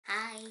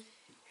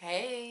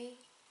Hey.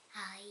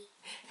 Hi.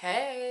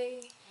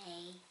 Hey.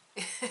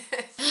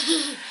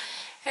 Hey.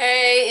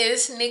 Hey,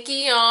 it's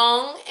Nikki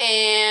Young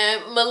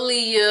and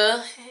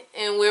Malia,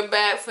 and we're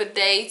back for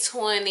day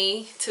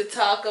 20 to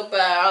talk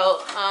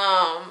about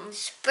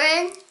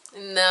Spring.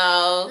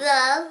 no,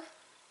 Love.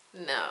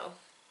 no,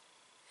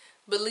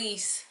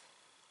 beliefs.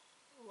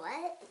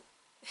 What?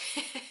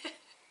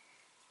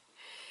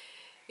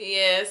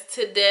 Yes,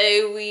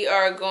 today we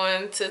are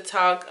going to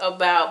talk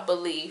about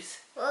beliefs.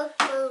 What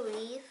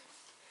belief?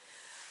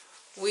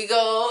 We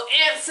go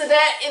answer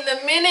that in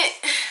a minute,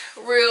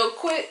 real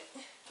quick,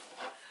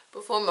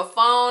 before my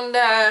phone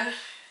die.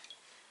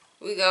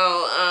 We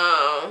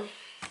go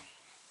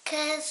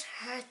Cause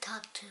her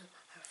talk to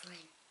her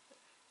friend.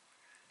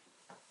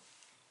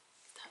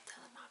 stop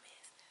telling my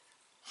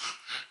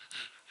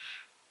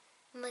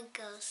business. My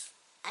ghost.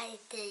 I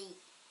did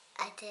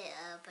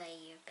about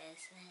your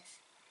business.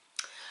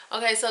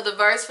 Okay, so the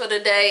verse for the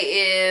day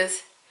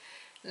is,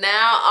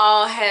 now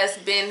all has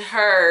been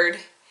heard.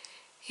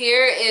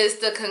 Here is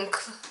the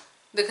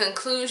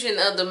conclusion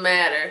of the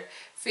matter.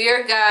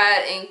 Fear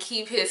God and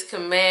keep his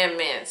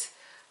commandments,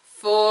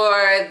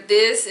 for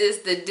this is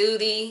the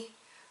duty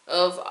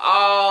of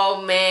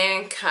all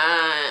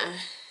mankind.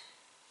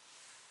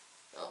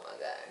 Oh my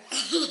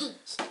God.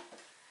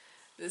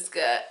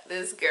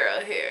 this girl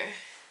here.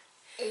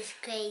 It's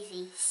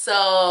crazy.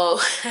 So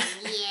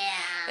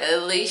Yeah.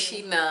 at least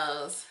she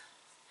knows.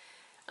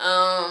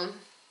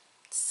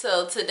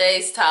 So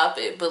today's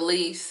topic,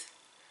 beliefs.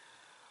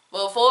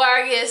 Before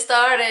I get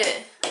started,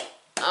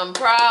 I'm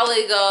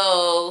probably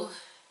gonna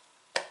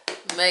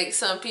make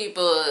some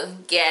people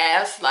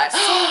gasp, like,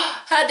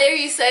 oh, how dare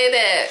you say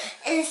that?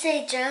 And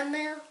say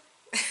journal.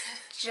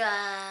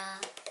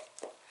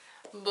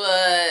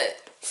 But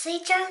Say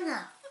journal.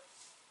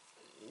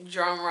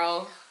 drum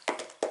roll.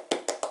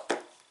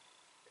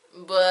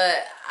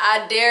 But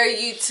I dare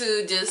you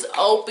to just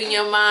open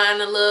your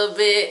mind a little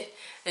bit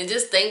and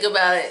just think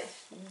about it.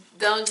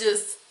 Don't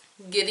just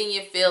get in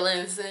your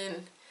feelings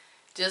and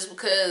just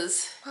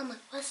because Mama,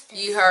 what's this?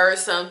 you heard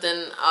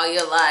something all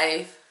your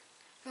life,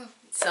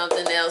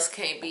 something else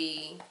can't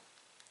be,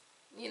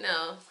 you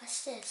know.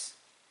 What's this?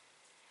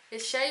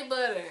 It's shea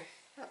butter.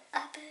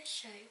 I bet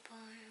shea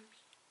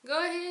butter. Go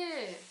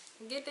ahead.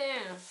 Get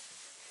down.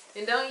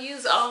 And don't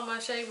use all my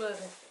shea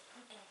butter.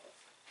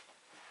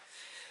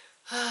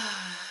 I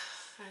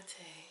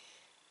tell you.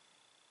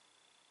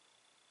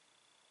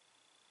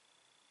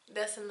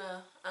 That's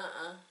enough.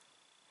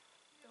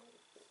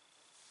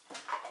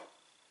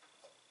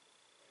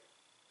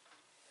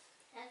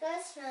 That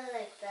guy smells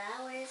like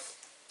flowers.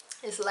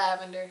 It's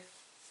lavender.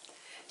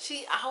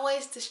 She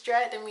always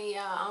distracting me,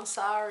 y'all. I'm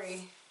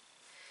sorry.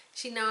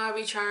 She know I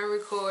be trying to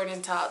record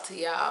and talk to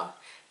y'all.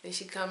 Then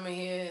she come in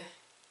here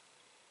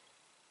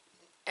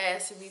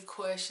asking me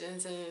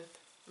questions and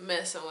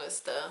messing with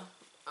stuff.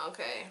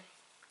 Okay.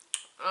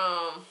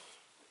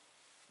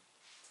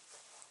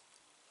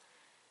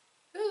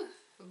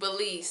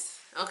 Beliefs.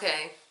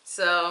 Okay.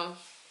 So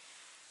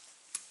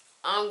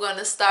I'm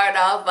gonna start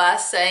off by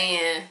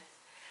saying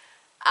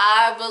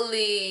I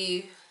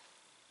believe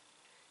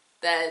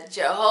that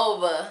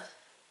Jehovah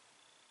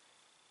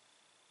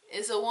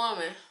is a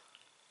woman.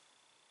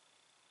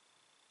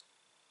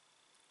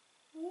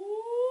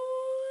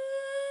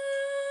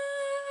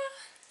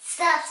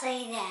 Stop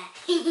saying that.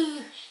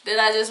 Did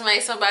I just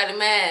make somebody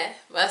mad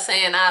by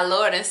saying our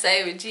Lord and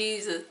Savior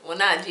Jesus? Well,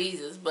 not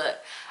Jesus,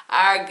 but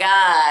our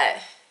God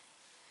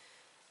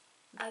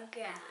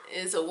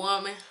is a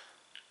woman.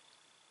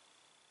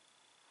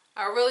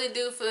 I really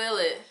do feel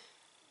it.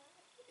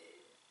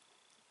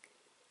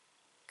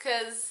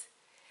 Because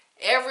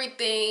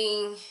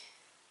everything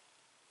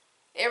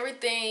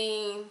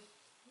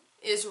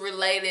is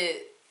related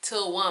to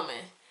a woman.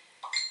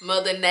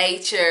 Mother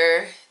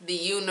Nature, the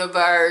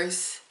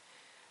universe,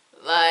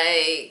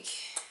 like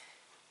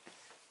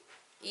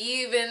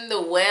even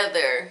the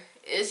weather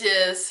is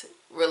just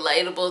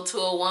relatable to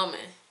a woman.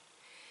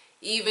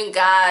 Even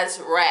God's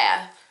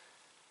wrath.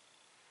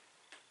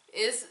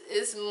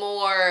 It's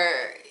more,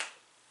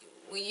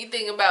 when you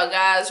think about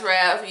God's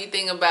wrath, you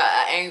think about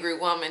an angry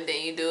woman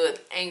than you do an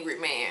angry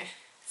man.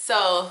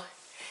 So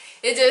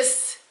it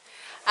just,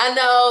 I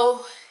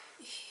know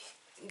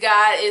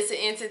God is an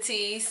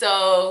entity,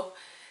 so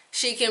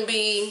she can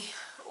be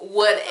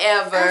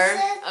whatever,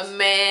 a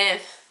man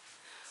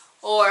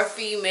or a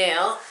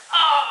female.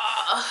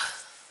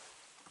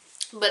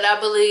 But I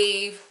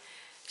believe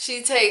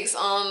she takes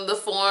on the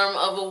form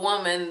of a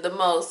woman the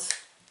most.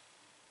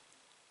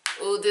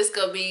 Ooh, this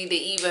gonna be the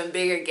even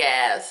bigger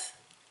gas.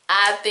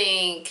 I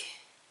think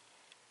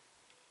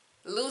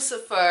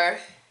Lucifer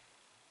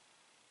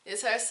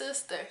is her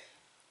sister.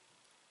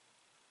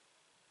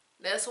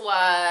 That's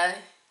why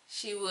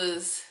she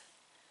was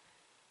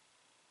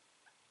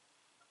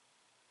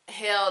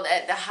held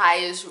at the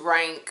highest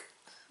rank,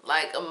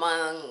 like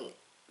among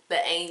the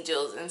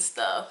angels and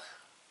stuff.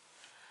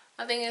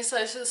 I think it's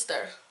her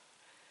sister.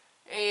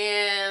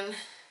 And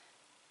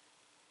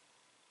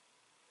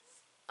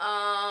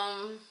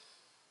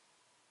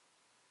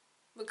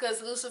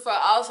Because Lucifer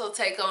also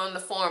take on the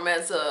form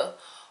as a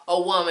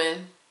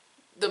woman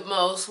the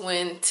most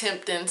when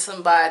tempting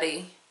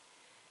somebody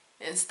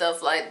and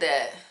stuff like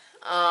that.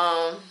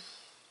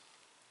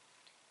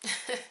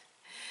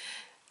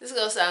 This is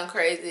gonna sound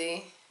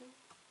crazy.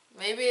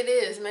 Maybe it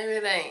is, maybe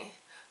it ain't.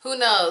 Who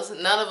knows?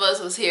 None of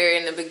us was here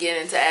in the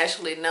beginning to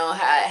actually know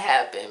how it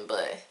happened,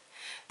 but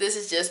this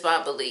is just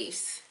my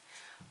beliefs.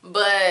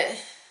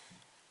 But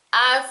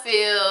I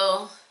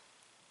feel,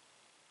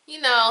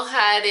 you know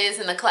how it is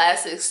in a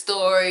classic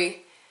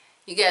story.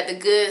 You got the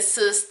good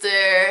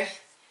sister,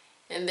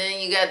 and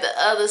then you got the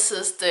other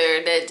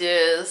sister that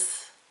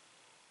just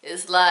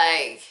is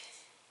like,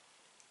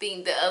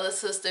 think the other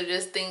sister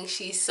just thinks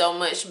she's so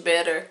much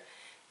better.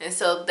 And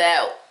so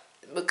that,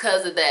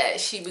 because of that,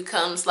 she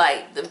becomes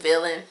like the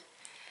villain.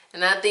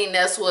 And I think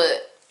that's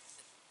what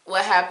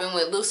happened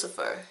with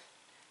Lucifer.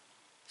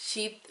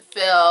 She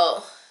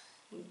felt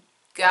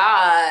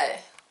God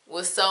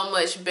was so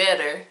much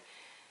better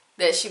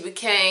that she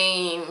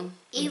became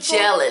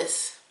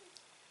jealous.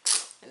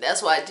 And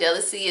that's why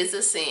jealousy is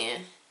a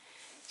sin.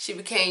 She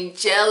became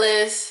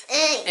jealous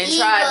and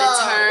tried to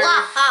turn.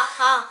 Wah, ha,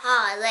 ha,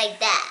 ha, like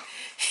that.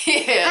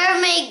 Yeah. Her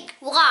make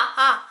wah,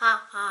 ha,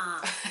 ha,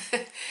 ha.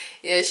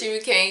 Yeah, she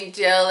became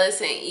jealous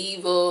and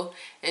evil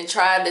and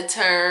tried to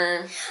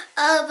turn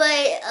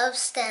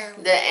Upstairs.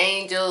 the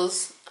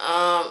angels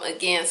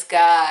against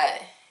God,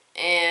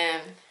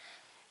 and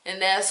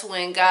that's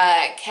when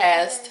God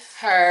cast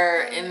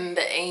her and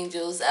the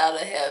angels out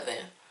of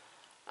heaven.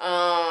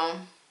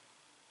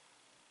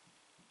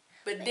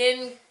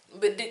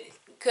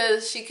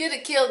 Because she could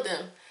have killed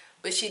them,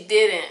 but she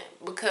didn't,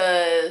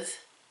 because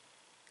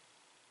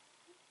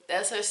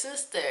that's her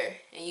sister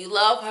and you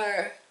love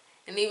her.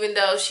 And even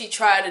though she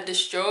tried to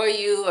destroy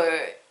you,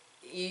 or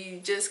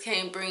you just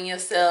can't bring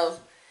yourself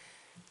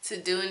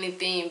to do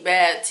anything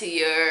bad to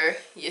your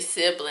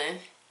sibling,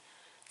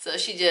 so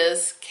she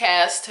just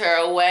cast her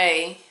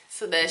away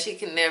so that she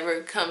can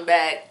never come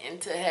back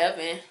into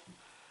heaven.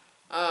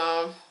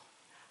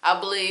 I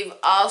believe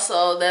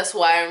also that's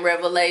why in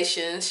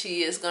Revelation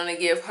she is going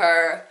to give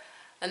her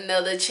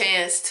another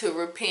chance to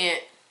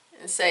repent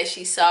and say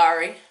she's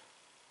sorry.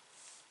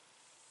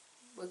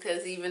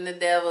 Because even the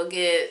devil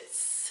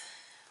gets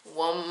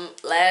one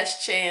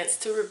last chance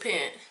to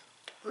repent.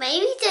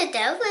 Maybe the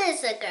devil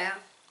is a girl.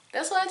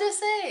 That's what I just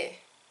said.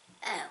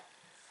 Oh,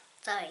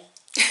 sorry.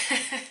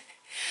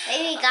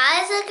 Maybe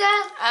God is a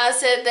girl? I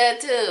said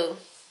that too.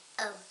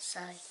 Oh,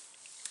 sorry.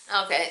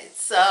 Okay,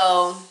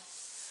 so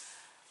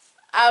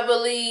I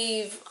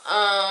believe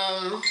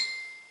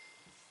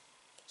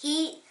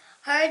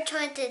her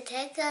trying to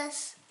take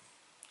us.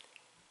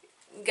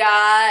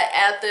 God,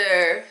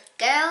 after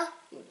Girl?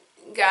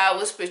 God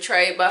was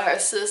betrayed by her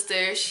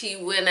sister, she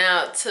went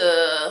out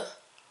to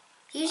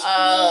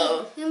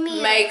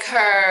make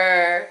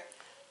her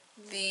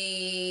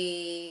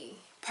the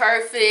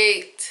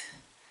perfect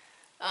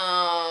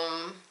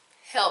helpmate,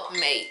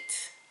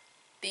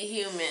 the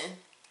human.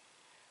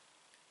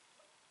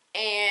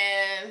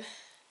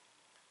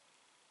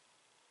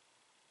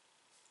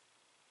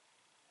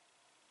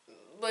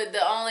 But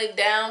the only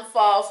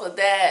downfall for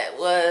that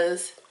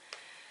was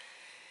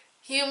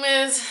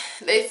humans,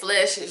 their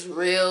flesh is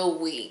real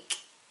weak,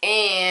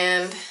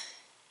 and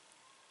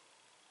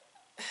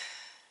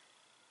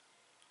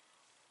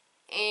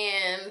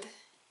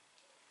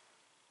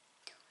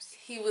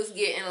he was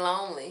getting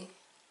lonely.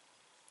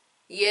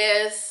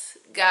 Yes,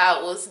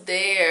 God was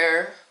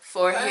there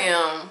for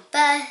him,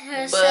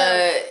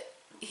 but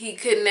he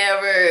could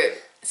never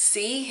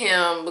see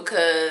him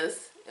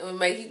because it would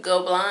make you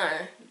go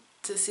blind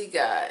to see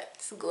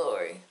God's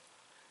glory.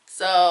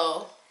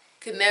 So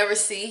could never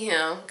see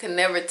him, could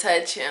never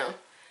touch him.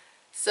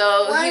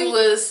 So why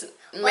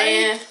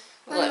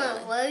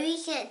we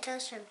can't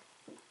touch him?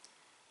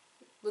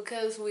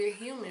 Because we're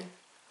human.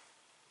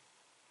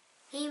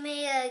 He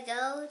made a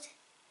goat?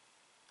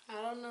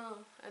 I don't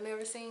know. I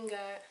never seen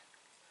God.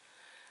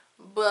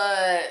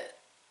 But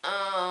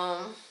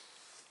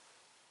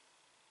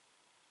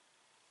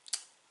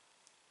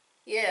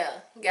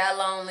yeah, got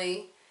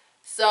lonely.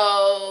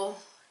 So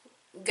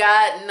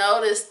God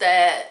noticed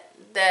that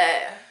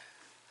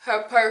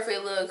her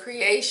perfect little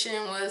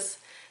creation was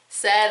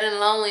sad and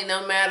lonely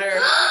no matter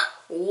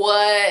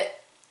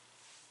what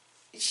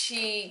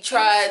she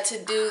tried to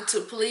do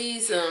to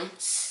please him.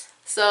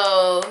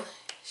 So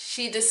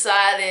she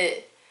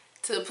decided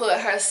to put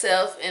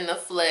herself in the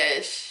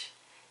flesh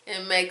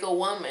and make a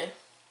woman.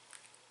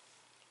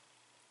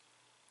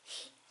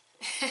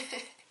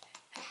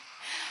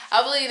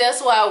 I believe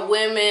that's why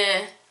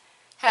women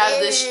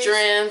have the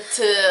strength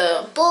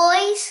to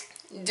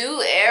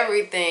do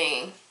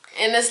everything.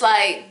 And it's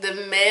like the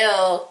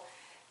male,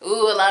 a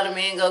lot of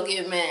men go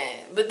get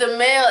mad. But the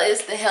male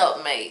is the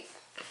helpmate.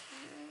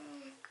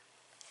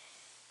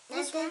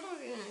 What's wrong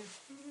with you?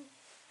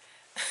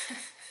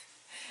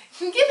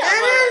 Get up.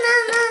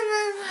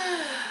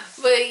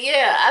 But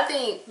yeah, I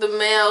think the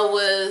male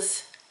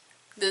was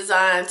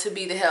designed to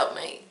be the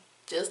helpmate.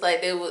 Just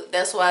like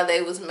that's why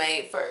they was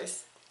made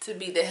first. To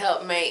be the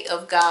helpmate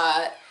of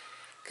God.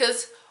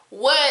 Because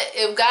what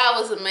if God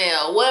was a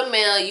male? What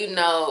male, you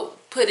know,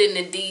 put in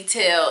the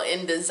detail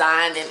in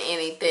designing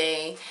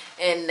anything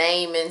and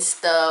naming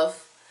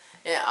stuff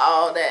and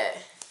all that?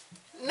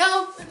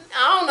 No,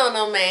 I don't know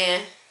no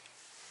man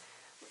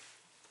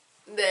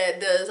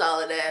that does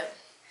all of that.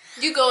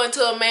 You go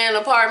into a man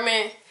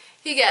apartment,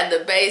 he got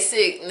the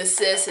basic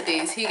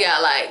necessities. He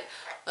got like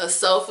a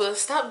sofa.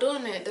 Stop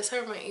doing that. That's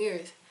hurt my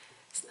ears.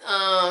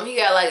 He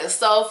got like a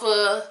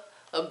sofa,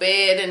 a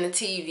bed, and a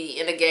TV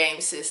and a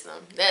game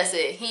system. That's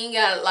it. He ain't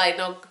got like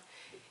no.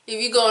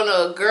 If you go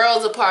into a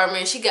girl's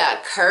apartment, she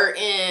got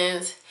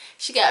curtains.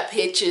 She got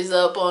pictures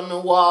up on the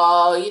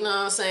wall. You know what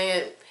I'm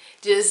saying?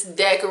 Just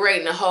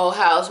decorating the whole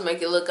house,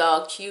 make it look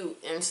all cute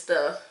and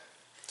stuff.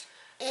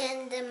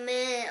 And the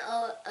men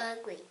are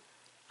ugly.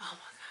 Oh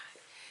my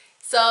God.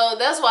 So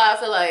that's why I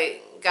feel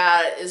like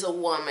God is a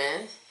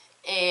woman,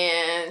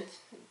 and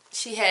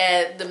she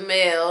had the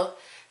male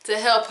to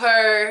help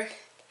her,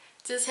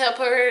 just help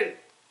her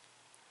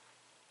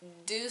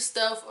do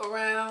stuff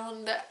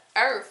around the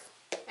earth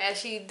as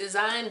she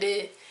designed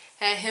it.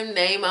 Had him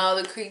name all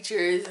the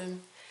creatures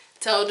and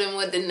told him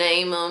what to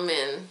name them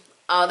and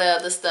all the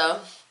other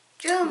stuff.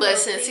 But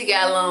since he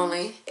got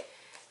lonely,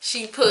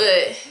 she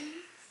put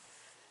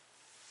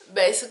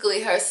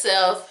basically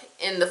herself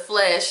in the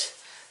flesh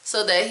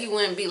so that he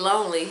wouldn't be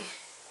lonely.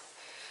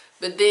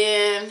 But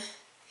then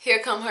here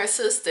come her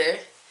sister,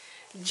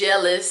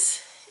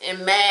 jealous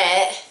and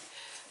mad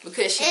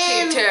because she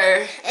kicked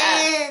her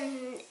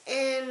out.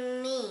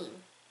 And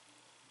mean.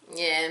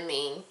 Yeah,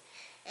 mean.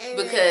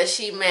 Because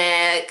she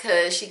mad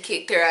because she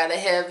kicked her out of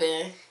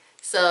heaven.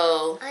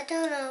 So I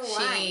don't know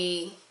why.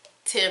 She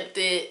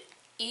tempted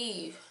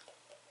Eve.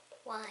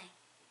 Why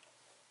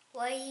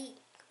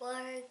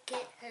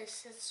get her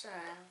sister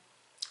out?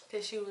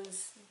 Because she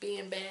was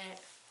being bad.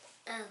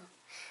 Oh,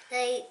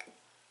 like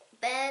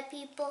bad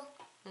people?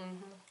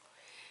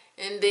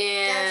 And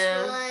then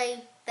That's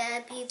why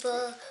bad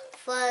people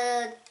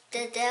follow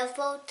the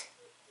devil?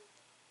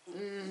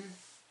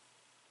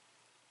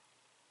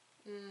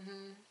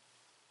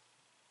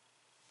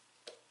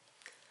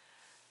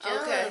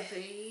 Okay.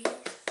 Please.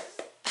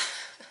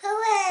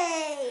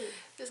 Hooray!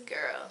 This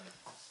girl.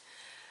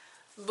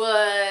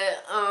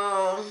 But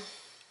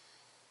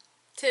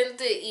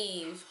tempted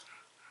Eve.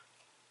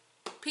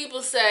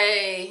 People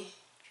say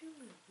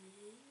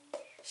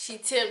she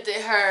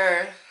tempted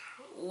her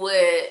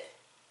with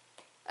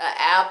an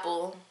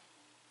apple.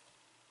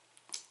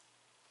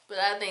 But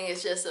I think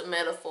it's just a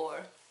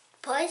metaphor.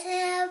 Poison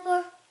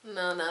apple?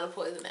 No, not a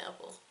poison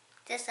apple.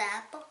 Just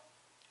apple?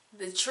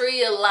 The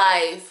tree of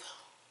life.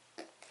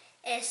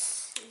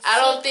 I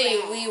don't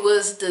think we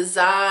was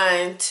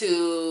designed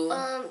to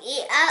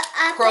eat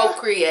apple?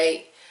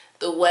 procreate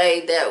the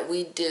way that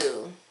we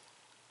do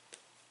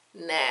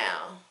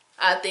now.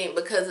 I think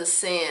because of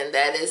sin,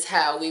 that is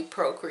how we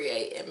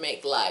procreate and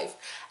make life.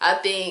 I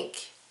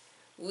think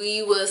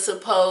we were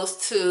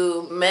supposed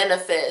to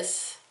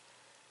manifest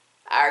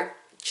our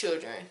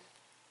children.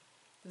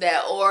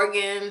 That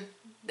organ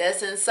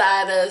that's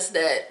inside us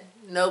that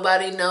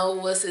nobody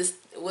knows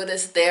what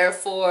it's there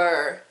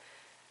for,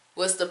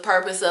 what's the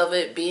purpose of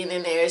it being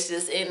in there. It's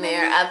just in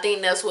there. I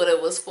think that's what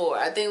it was for.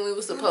 I think we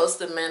were supposed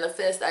to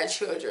manifest our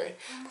children.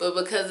 But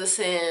because of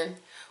sin,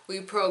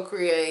 we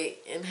procreate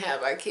and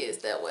have our kids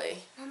that way.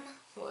 Mama.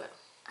 What?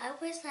 I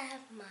wish I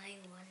have my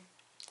one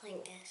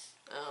like this.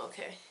 Oh,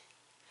 okay.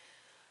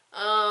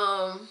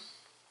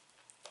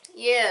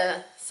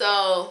 Yeah,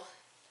 so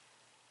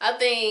I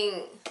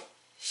think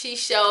she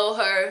showed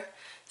her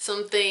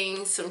some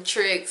things, some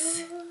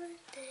tricks.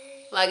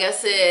 Like I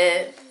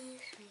said,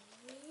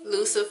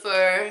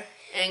 Lucifer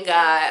and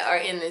God are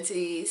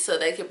entities, so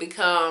they could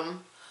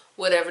become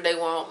whatever they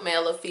want,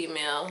 male or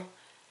female.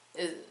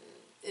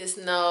 It's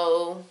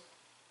no,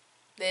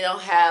 they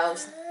don't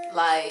have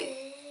like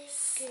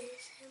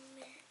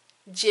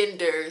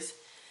genders,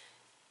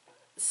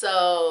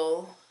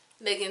 so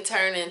they can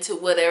turn into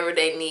whatever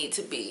they need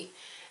to be.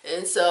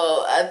 And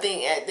so I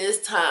think at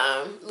this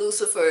time,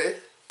 Lucifer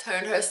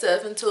turned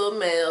herself into a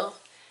male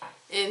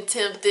and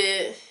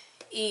tempted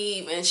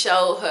Eve and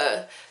showed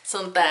her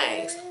some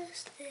things.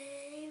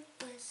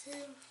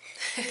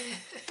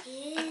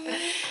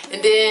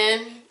 And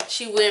then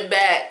she went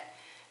back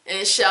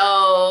and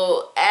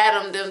showed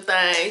Adam them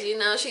things. You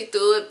know, she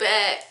threw it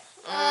back.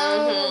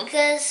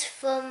 Cause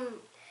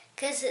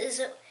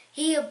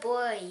he a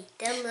boy.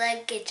 Them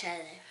like each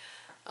other.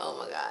 Oh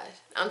my gosh.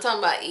 I'm talking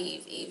about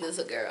Eve. Eve is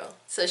a girl.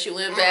 So she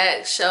went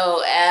back,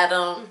 showed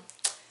Adam,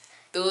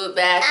 threw it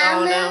back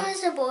on him. Adam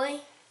is a boy.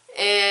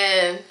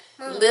 And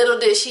little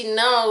did she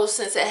know,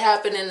 since it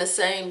happened in the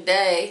same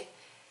day,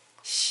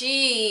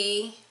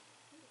 she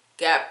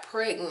got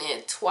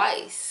pregnant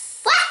twice.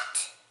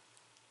 What?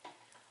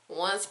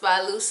 Once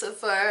by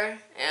Lucifer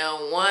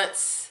and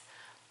once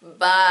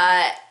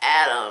by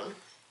Adam.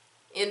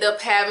 End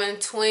up having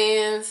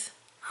twins,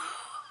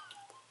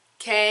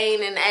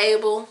 Cain and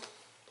Abel.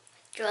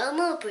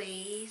 Drama,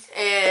 please.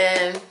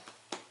 And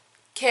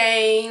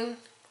Cain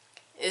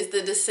is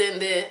the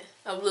descendant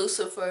of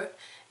Lucifer,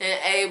 and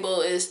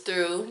Abel is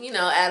through, you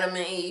know, Adam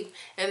and Eve.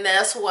 And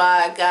that's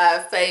why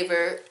God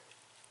favored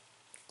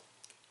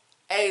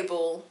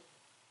Abel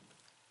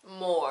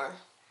more.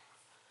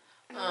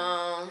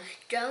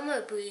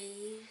 Drama,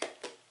 please.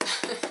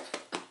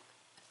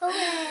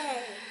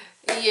 Okay.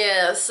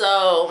 Yeah,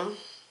 so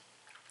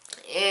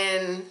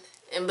and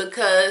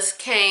because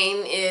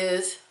Cain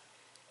is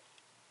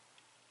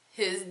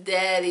his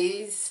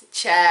daddy's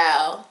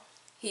child,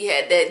 he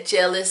had that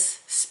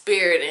jealous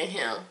spirit in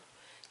him.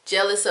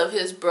 Jealous of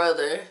his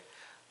brother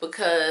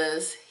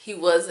because he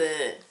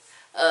wasn't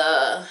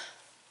a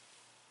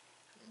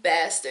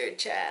bastard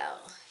child.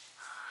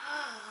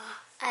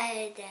 I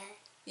heard that.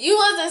 You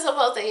wasn't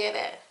supposed to hear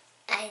that.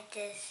 I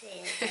just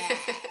said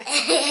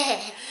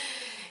that.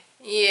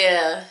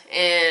 Yeah,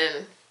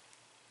 and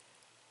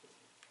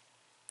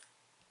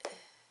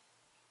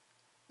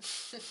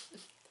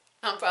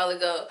I'm probably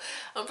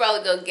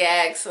gonna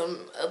gag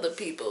some other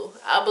people.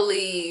 I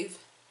believe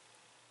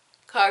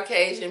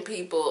Caucasian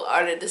people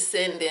are the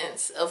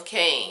descendants of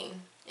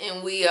Cain,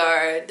 and we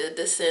are the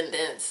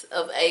descendants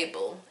of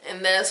Abel,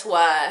 and that's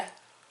why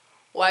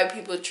white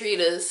people treat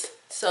us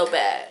so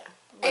bad.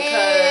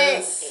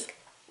 Because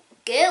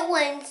good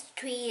ones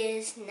treat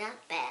us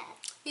not bad.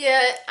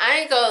 yeah,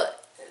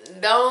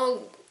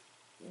 don't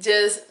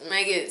just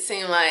make it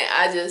seem like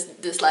I just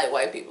dislike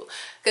white people,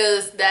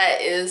 because that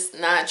is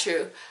not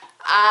true.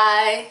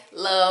 I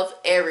love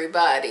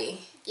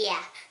everybody.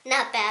 Yeah,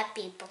 not bad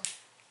people.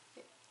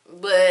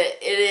 But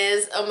it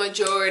is a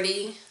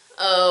majority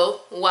of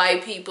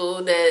white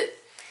people that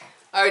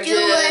are do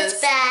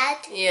us bad.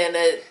 Yeah,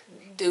 that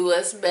do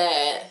us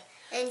bad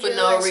And for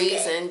no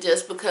reason,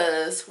 just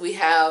because we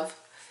have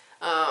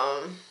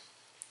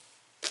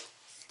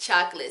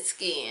chocolate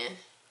skin.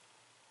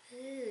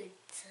 Ooh,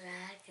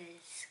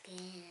 chocolate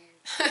skin.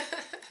 I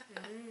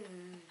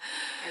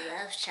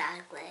love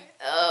chocolate.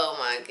 Oh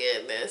my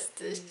goodness,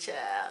 this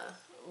child.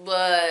 But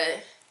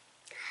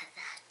I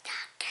love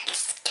chocolate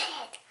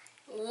skin.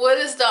 what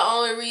is the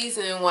only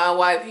reason why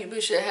white people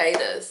should hate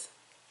us?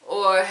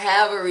 Or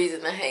have a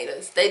reason to hate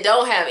us? They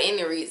don't have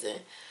any reason.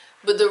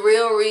 But the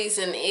real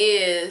reason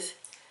is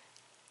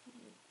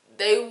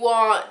they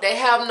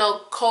have no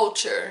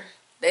culture.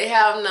 They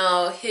have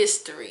no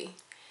history.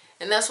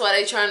 And that's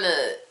why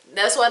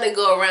that's why they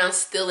go around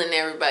stealing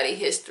everybody's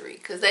history.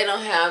 Because they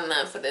don't have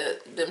none for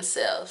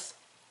themselves.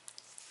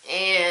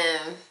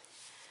 And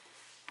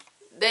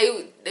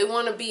they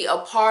want to be a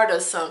part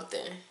of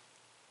something.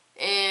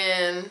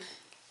 And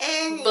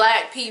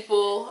black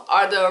people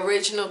are the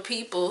original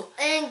people.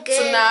 And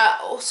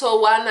good. So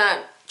why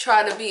not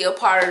try to be a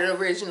part of the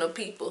original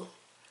people?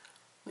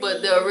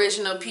 But the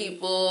original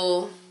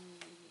people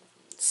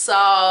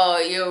saw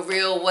your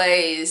real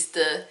ways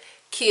to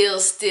kill,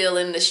 steal,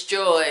 and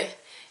destroy,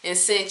 and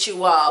sent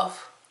you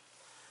off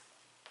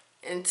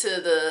into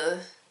the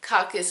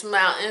Caucasus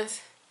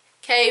Mountains.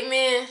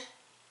 Cavemen,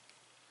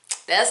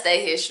 that's their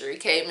history.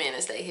 Cavemen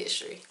is their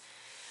history.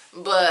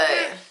 But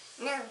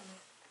no.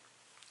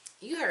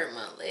 You hurt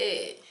my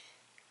leg.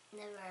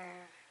 Never.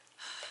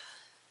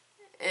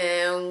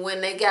 And when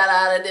they got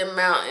out of them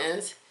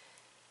mountains,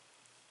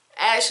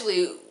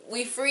 actually,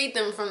 we freed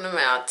them from the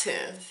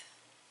mountains.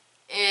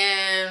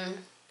 And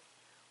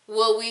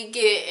what we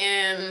get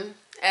in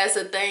as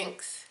a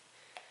thanks,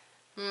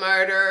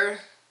 murder,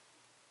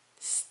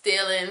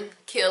 stealing,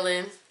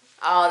 killing,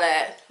 all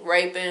that,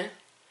 raping.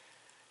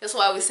 That's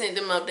why we sent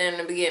them up there in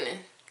the beginning,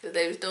 because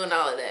they was doing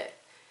all of that.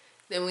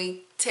 Then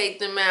we take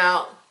them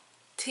out,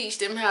 teach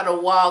them how to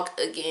walk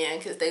again,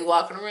 because they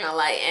walking around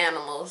like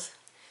animals.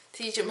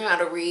 Teach them how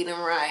to read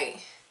and write.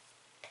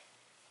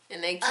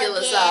 And they kill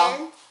us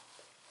all.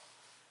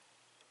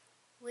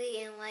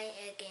 We and white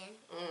again.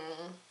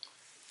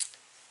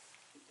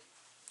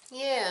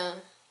 Yeah.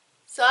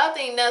 So I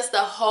think that's the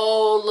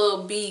whole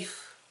little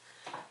beef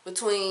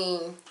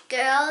between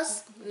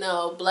girls.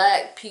 No,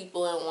 black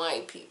people and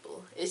white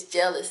people. It's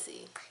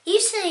jealousy. You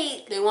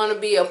say they want to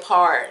be a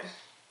part.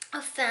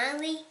 A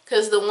family?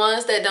 Because the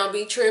ones that don't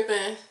be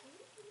tripping,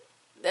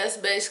 that's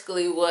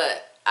basically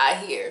what I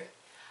hear.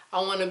 I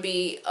want to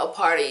be a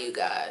part of you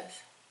guys.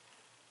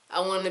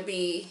 I want to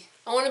be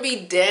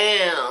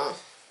down.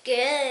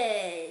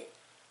 Good.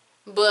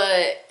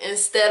 But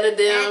instead of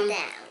them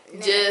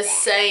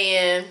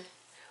saying,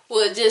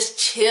 well, just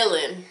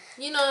chilling,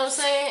 you know what I'm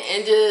saying?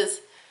 And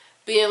just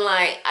being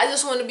like, I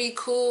just want to be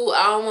cool.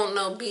 I don't want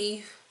no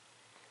beef.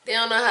 They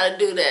don't know how to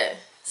do that.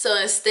 So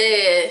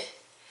instead,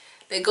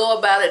 they go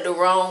about it the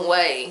wrong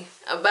way.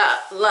 About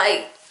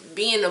like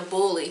being a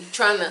bully.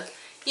 Trying to,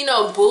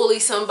 bully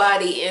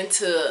somebody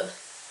into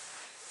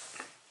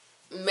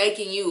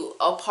making you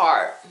a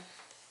part.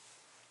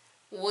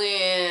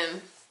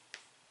 When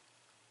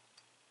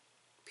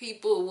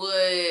people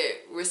would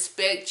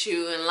respect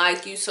you and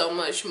like you so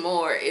much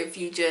more if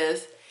you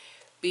just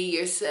be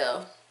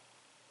yourself.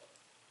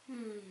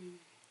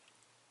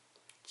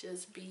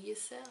 Just be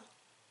yourself.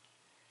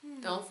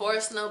 Don't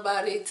force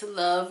nobody to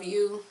love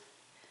you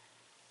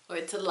or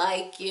to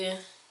like you.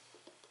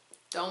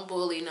 Don't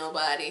bully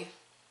nobody.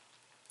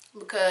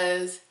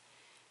 Because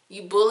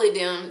you bully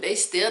them, they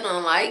still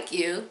don't like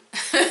you.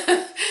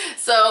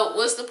 So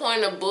what's the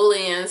point of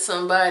bullying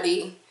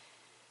somebody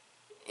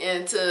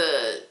and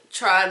to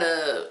try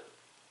to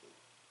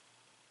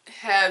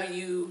have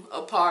you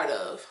a part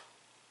of?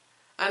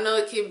 I know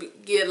it can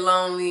get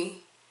lonely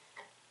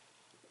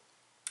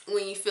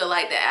when you feel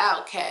like the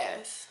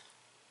outcast.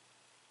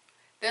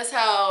 That's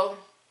how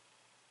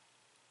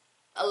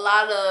a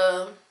lot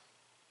of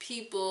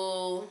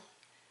people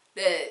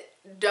that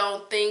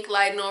don't think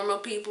like normal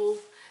people,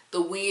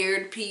 the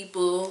weird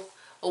people,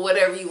 or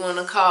whatever you want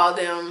to call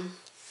them.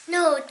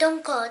 No,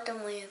 don't call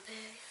them weird.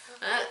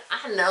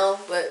 I know,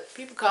 but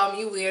people call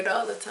me weird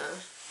all the time.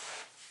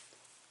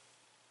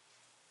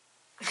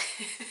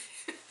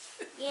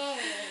 Yeah.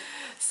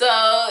 So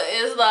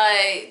it's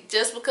like,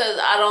 just because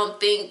I don't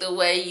think the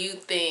way you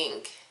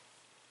think,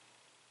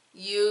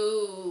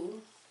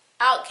 you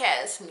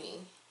outcast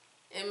me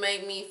and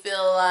make me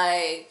feel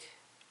like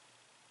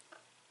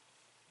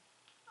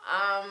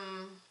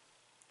I'm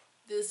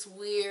this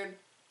weird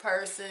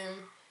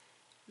person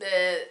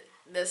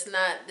that's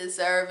not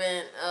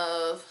deserving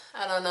of,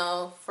 I don't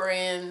know,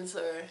 friends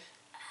or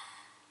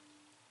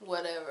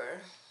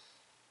whatever.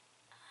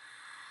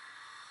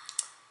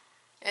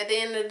 At the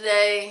end of the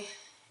day,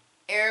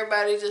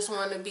 everybody just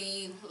want to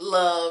be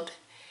loved.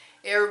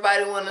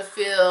 Everybody want to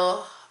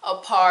feel a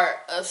part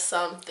of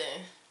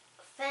something.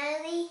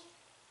 Family?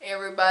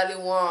 Everybody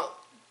want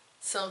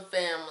some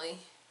family.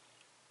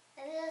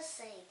 I didn't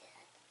say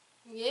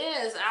that.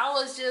 Yes, I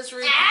was just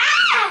repeating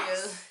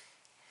you.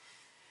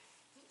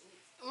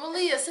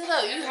 Malia, sit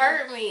up. You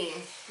hurt me.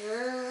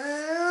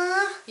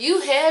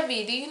 You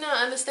heavy. Do you not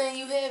understand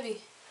you heavy?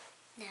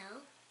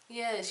 No.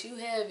 Yes, you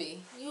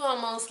heavy. You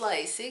almost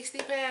like 60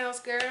 pounds,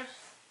 girl.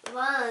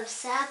 Mom,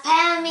 stop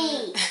patting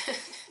me.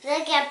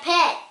 Look at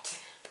pet.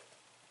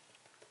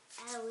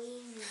 We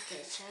need to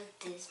check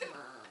this,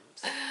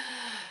 Moms. No,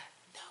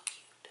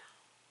 you don't.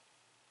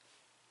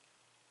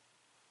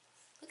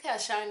 Look how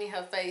shiny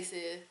her face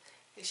is.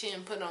 She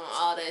didn't put on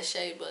all that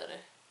shea butter.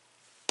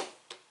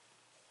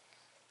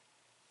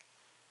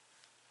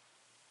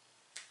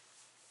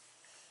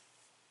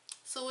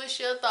 So what's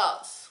your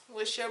thoughts?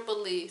 What's your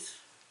beliefs?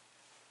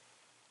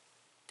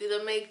 Did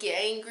it make you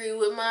angry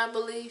with my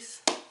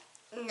beliefs?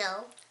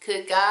 No.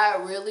 Could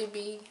God really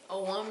be a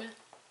woman?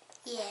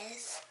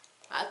 Yes.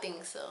 I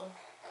think so.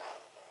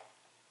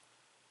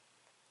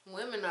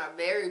 Women are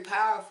very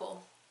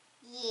powerful.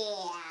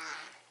 Yeah.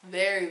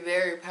 Very,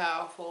 very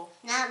powerful.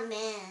 Not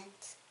men.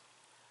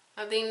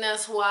 I think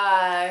that's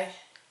why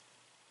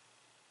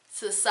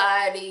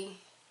society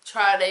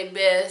try their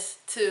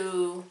best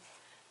to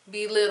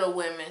belittle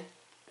women.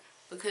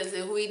 Because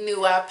if we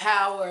knew our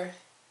power,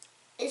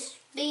 Is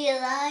be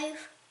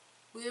alive?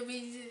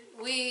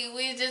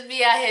 we'd just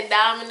be out here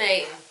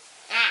dominating,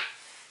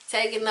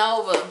 taking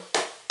over.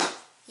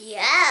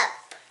 Yep.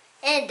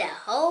 And the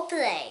whole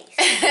place.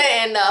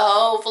 And the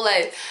whole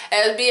place.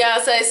 As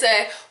Beyonce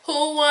say,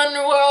 who won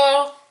the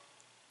world?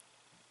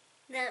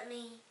 Not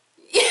me.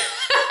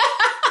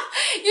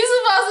 You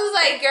supposed to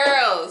say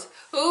girls.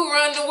 Who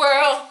run the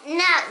world?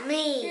 Not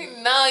me.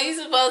 No, you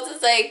supposed to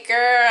say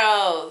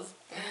girls.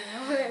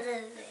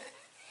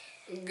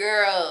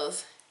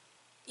 Girls.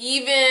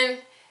 Even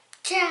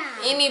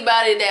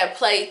anybody that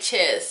play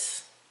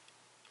chess.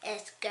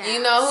 It's girls.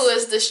 You know who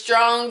is the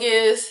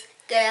strongest?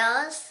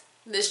 Girls.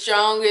 The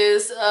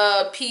strongest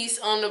piece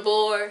on the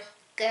board?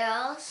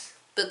 Girls.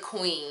 The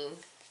queen.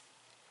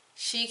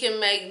 She can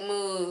make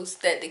moves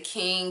that the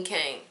king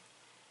can't.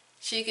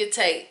 She could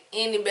take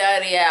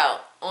anybody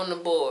out on the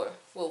board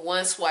with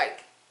one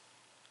swipe.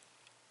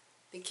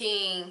 The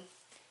king,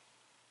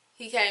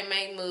 he can't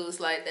make moves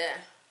like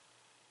that.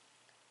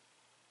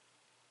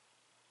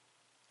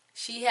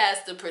 She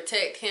has to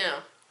protect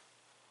him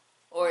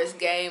or it's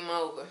game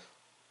over.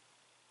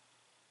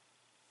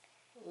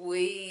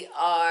 We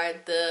are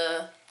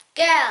the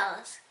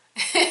Girls.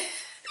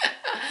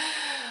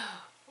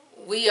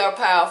 We are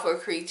powerful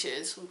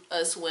creatures,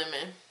 us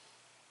women.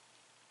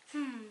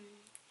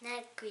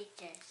 Not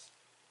creatures.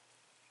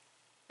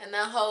 And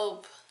I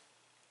hope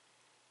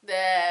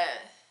that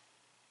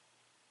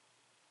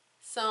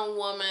some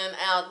woman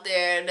out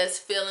there that's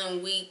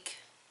feeling weak,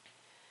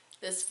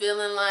 that's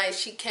feeling like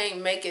she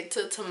can't make it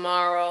to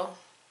tomorrow.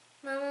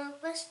 Mama,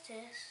 what's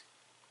this?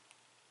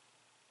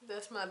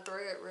 That's my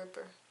thread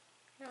ripper.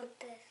 No,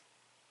 this.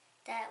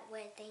 That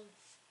red thing.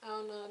 I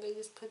don't know, they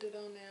just put it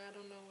on there. I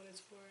don't know what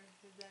it's for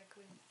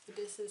exactly. But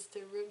this is to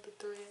rip the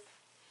thread.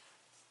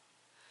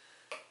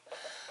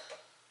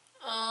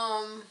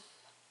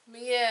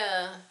 But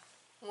yeah,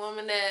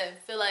 woman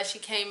that feel like she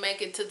can't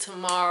make it to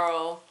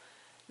tomorrow,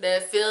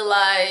 that feel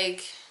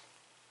like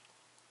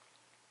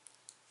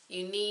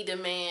you need a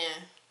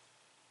man.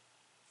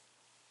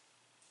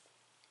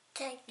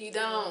 You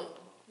don't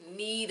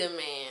need a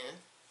man.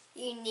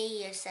 You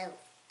need yourself.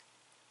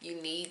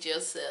 You need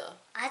yourself.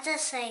 I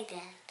just say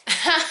that.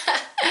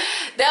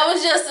 That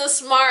was just a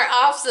smart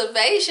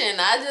observation.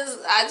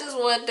 I just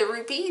wanted to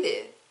repeat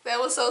it. That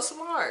was so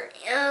smart.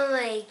 Oh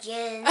my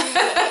goodness.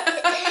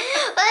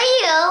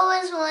 Why you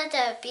always want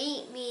to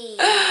beat me?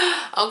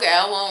 Okay,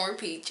 I won't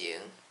repeat you.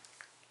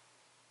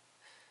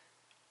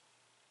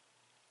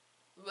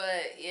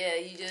 But yeah,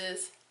 you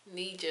just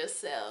need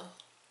yourself.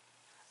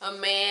 A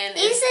man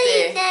You is said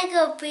there. you're not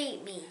gonna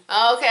beat me.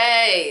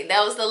 Okay,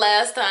 that was the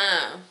last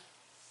time.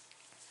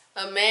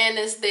 A man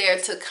is there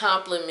to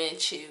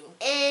compliment you.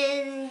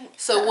 And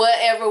So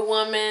whatever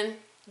woman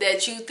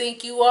that you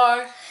think you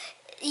are,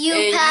 you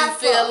and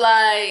powerful. you feel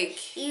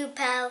like You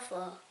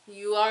powerful.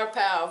 you are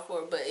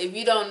powerful, but if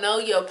you don't know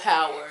your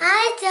power,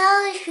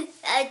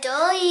 I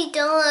told you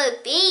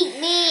don't beat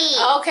me.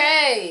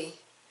 okay.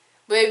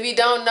 But if you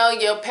don't know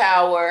your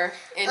power,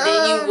 and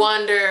then you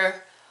wonder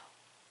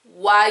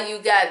why you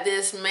got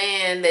this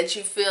man that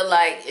you feel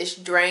like is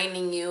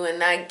draining you and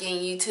not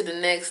getting you to the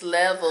next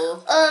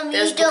level,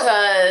 that's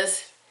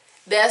because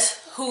that's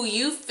who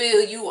you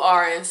feel you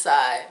are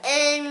inside.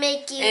 And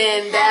make you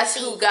And happy. that's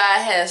who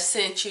God has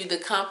sent you to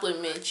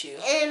compliment you.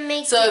 And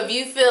make So you, if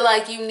you feel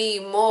like you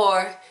need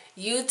more,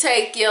 you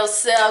take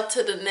yourself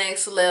to the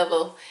next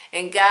level,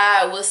 and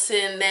God will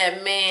send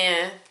that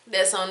man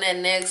that's on that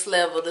next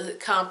level to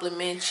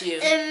compliment you.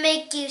 and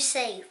make you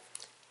safe.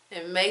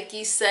 And make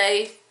you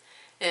safe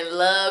and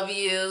love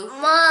you.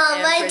 Mom,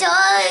 I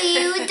told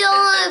you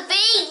don't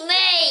beat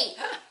me.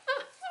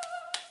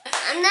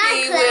 I'm not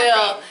He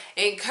clapping. will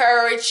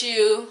encourage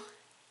you.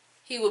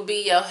 He will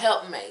be your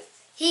helpmate.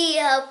 He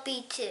helped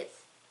me too.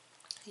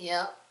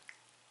 Yep.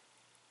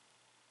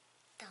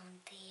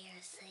 Don't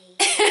dare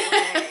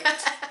say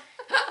words.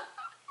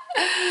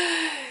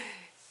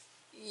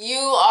 You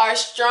are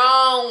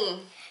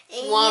strong,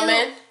 And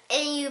woman.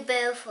 And you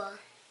beautiful.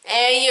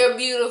 And you're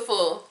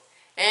beautiful.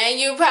 And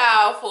you're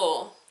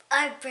powerful.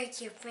 I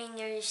break your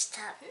fingers.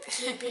 Stop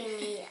keeping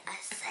me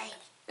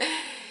safe.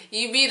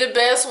 You be the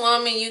best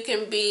woman you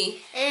can be.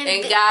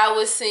 And God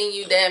will send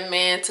you that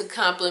man to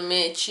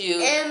compliment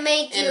you And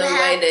make you in the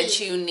happy. way that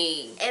you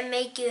need. And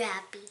make you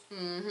happy.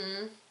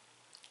 Mm-hmm.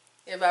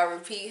 If I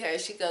repeat her,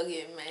 she gonna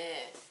get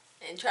mad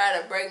and try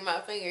to break my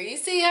finger. You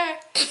see her?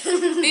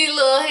 These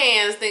little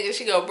hands thinking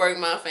she gonna break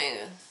my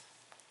finger.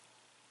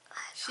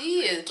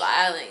 She is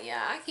violent, y'all.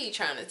 I keep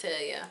trying to tell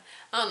y'all.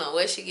 I don't know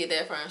where she get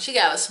that from. She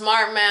got a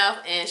smart mouth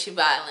and she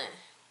violent.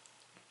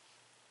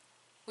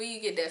 Where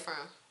you get that from?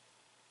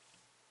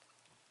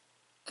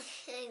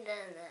 I don't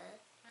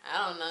know.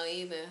 I don't know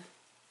either.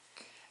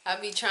 I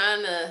be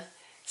trying to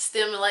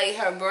stimulate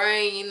her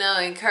brain, you know,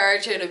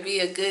 encourage her to be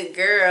a good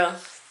girl.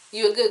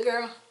 You a good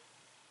girl?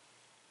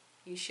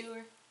 You sure?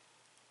 You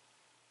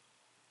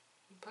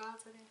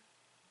positive?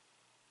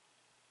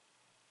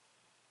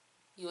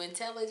 You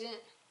intelligent?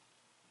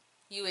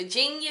 You a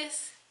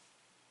genius?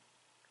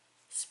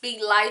 Speak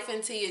life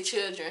into your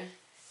children.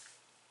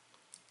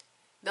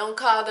 Don't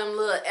call them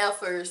little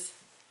F'ers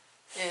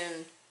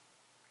and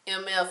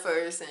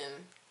MFers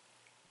and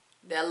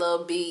that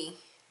little B.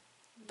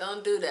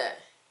 Don't do that.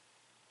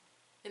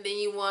 And then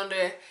you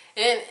wonder,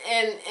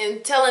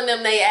 and telling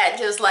them they act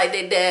just like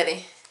their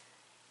daddy.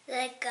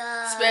 Like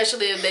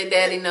Especially if their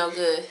daddy no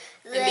good.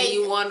 And then like-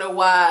 you wonder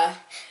why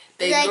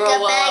they like grow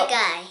a bad up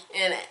guy.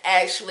 and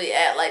actually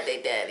act like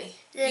their daddy.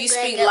 Look You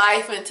speak like a-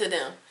 life into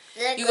them.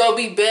 Look You like- gonna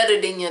be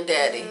better than your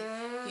daddy.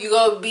 You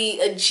gonna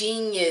be a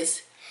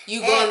genius.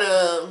 You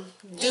gonna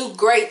do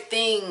great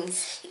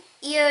things.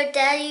 Your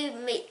daddy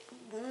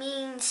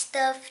mean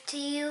stuff to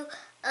you.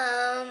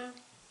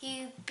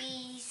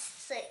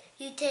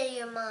 You tell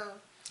your mom.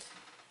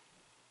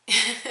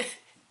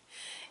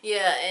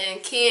 Yeah,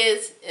 and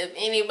kids, if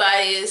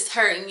anybody is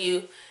hurting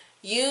you,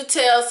 you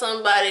tell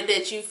somebody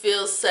that you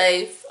feel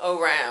safe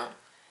around.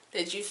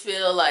 That you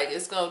feel like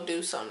it's gonna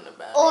do something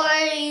about it.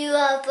 Or you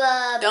have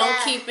a Don't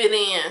keep it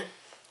in.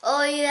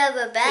 Or you have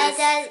a bad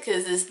daddy.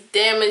 Because it's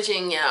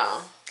damaging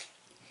y'all.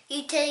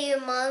 You tell your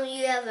mom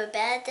you have a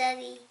bad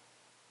daddy.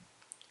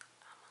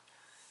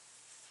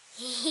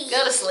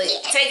 Go to sleep.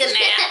 Take a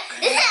nap.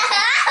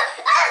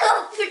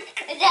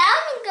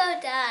 I'm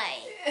gonna die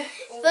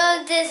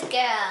from this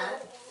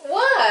girl.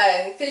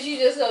 Why? Because you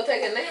just gonna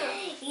take a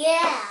nap.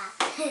 Yeah.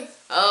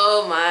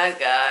 Oh my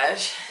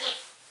gosh.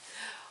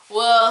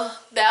 Well,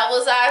 that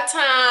was our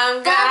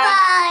time, guys.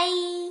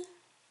 Bye-bye.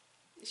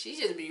 She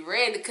just be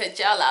ready to cut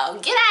y'all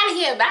out. Get out of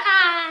here.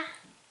 Bye.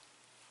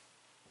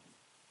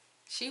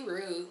 She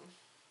rude.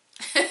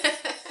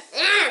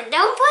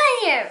 Don't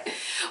put here.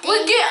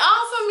 Well, get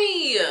off of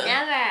me.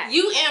 Never.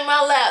 You in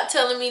my lap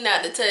telling me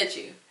not to touch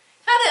you.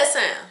 How that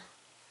sound?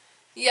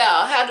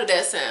 Y'all, how do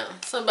that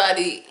sound?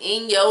 Somebody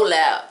in your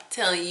lap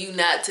telling you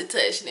not to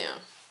touch them.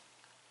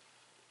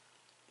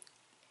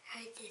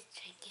 I just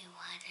drinking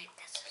water.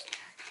 That's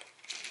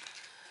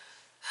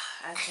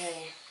I tell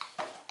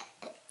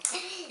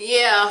you.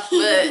 Yeah,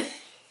 but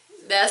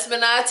that's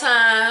been our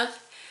time.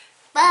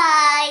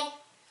 Bye.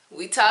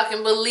 We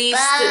talking beliefs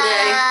Bye.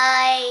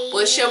 today.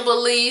 What's your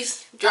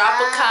beliefs? Drop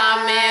a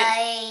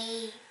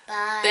comment.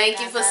 Bye. Thank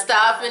you for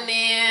stopping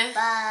in.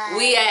 Bye.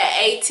 We at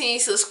 18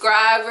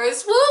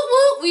 subscribers. Whoop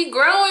whoop. We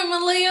growing,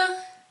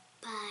 Malia.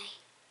 Bye.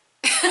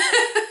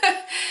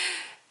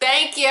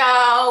 Thank you.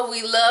 y'all.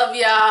 We love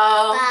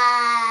y'all.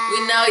 Bye.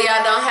 We know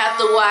y'all don't have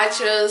to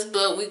watch us,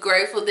 but we're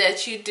grateful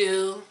that you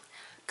do.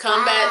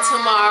 Come back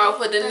tomorrow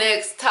for the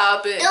next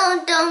topic.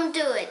 Don't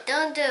do it.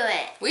 Don't do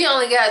it. We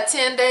only got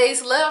 10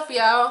 days left,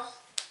 y'all.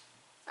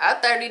 Our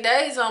 30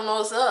 days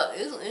almost up.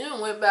 It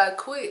went by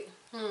quick.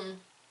 No,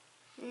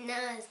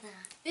 it's not.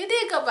 It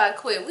did go by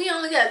quick. We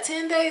only got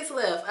 10 days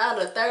left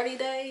out of 30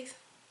 days.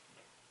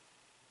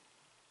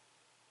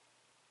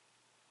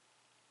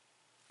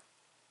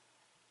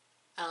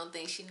 I don't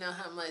think she know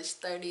how much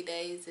 30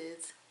 days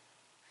is.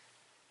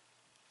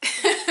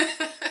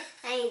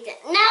 I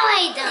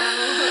don't.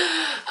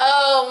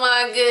 Oh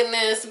my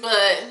goodness,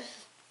 but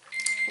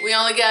we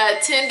only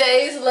got 10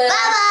 days left.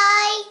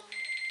 Bye-bye.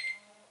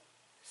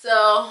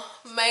 So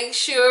make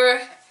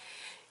sure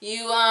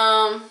you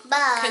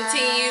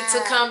continue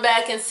to come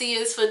back and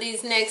see us for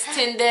these next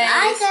 10 days.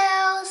 Bye,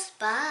 girls.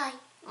 Bye.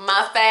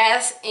 My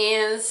fast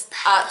ends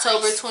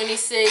October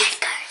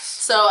 26th.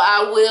 So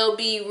I will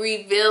be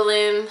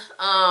revealing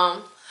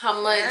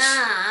how much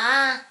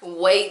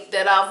weight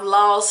that I've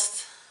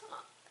lost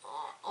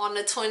on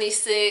the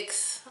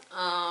 26th.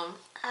 And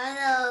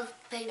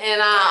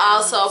I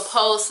also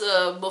post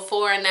a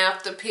before and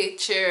after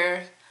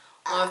picture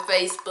on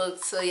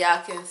Facebook so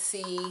y'all can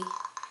see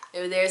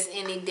if there's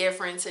any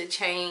difference or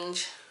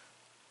change.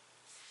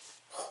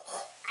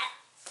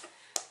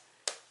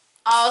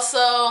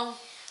 Also,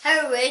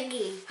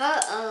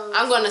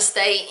 I'm gonna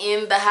stay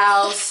in the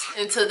house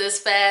until this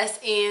fast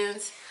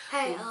ends.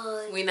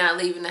 We're not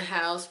leaving the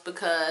house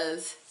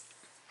because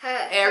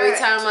every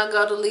time I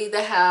go to leave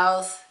the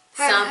house,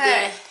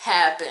 something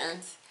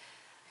happens.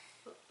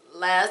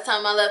 Last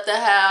time I left the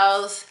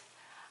house,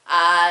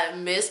 I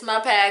missed my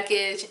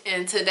package,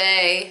 and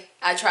today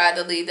I tried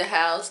to leave the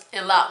house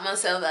and locked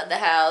myself out the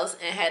house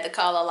and had to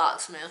call a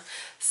locksmith.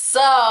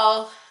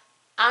 So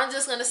I'm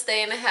just gonna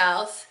stay in the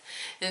house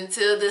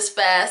until this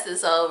fast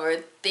is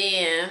over.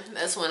 Then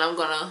that's when I'm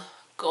gonna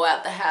go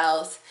out the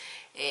house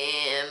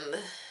and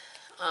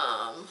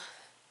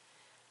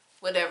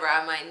whatever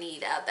I might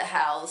need out the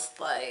house,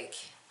 like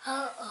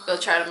go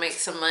try to make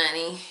some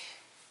money.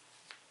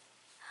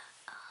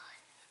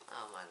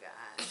 Oh my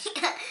gosh.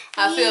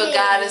 I feel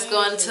God is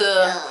going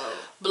to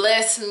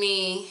bless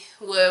me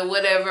with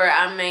whatever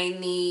I may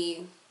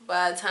need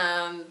by the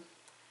time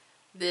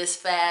this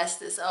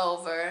fast is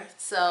over.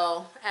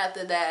 So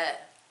after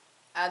that,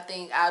 I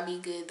think I'll be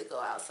good to go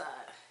outside.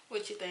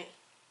 What you think?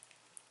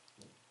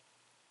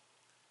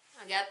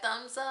 I got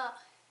thumbs up.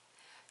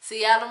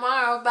 See y'all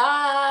tomorrow.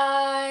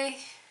 Bye.